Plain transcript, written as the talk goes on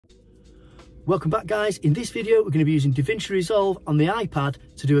Welcome back guys. In this video we're going to be using DaVinci Resolve on the iPad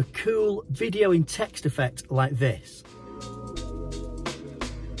to do a cool video in text effect like this.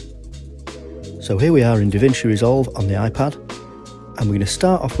 So here we are in DaVinci Resolve on the iPad, and we're going to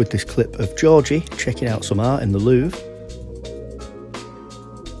start off with this clip of Georgie checking out some art in the Louvre.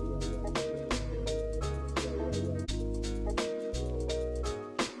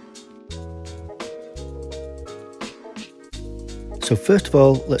 So first of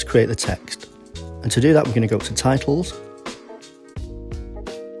all, let's create the text. And to do that, we're going to go to Titles.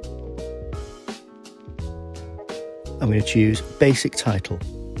 I'm going to choose Basic Title.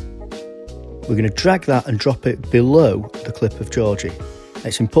 We're going to drag that and drop it below the clip of Georgie.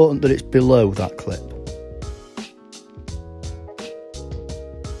 It's important that it's below that clip.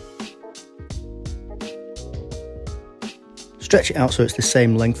 Stretch it out so it's the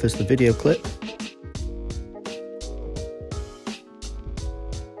same length as the video clip.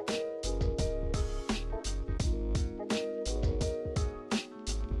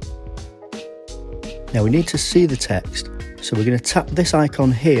 Now we need to see the text, so we're going to tap this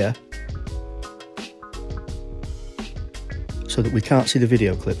icon here so that we can't see the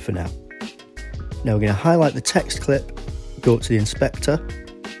video clip for now. Now we're going to highlight the text clip, go up to the inspector,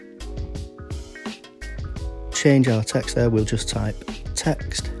 change our text there, we'll just type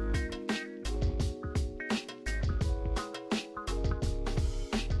text.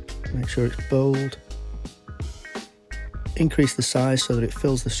 Make sure it's bold. Increase the size so that it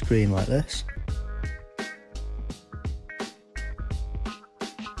fills the screen like this.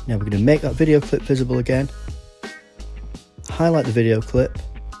 Now we're going to make that video clip visible again, highlight the video clip,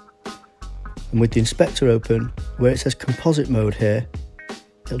 and with the inspector open, where it says composite mode here,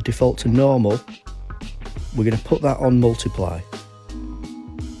 it'll default to normal. We're going to put that on multiply.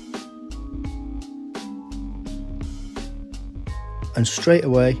 And straight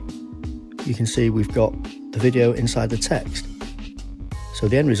away, you can see we've got the video inside the text. So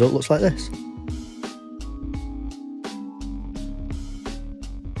the end result looks like this.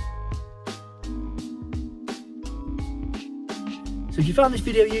 So if you found this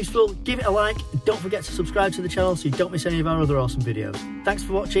video useful, give it a like and don't forget to subscribe to the channel so you don't miss any of our other awesome videos. Thanks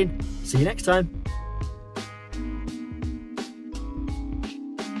for watching, see you next time.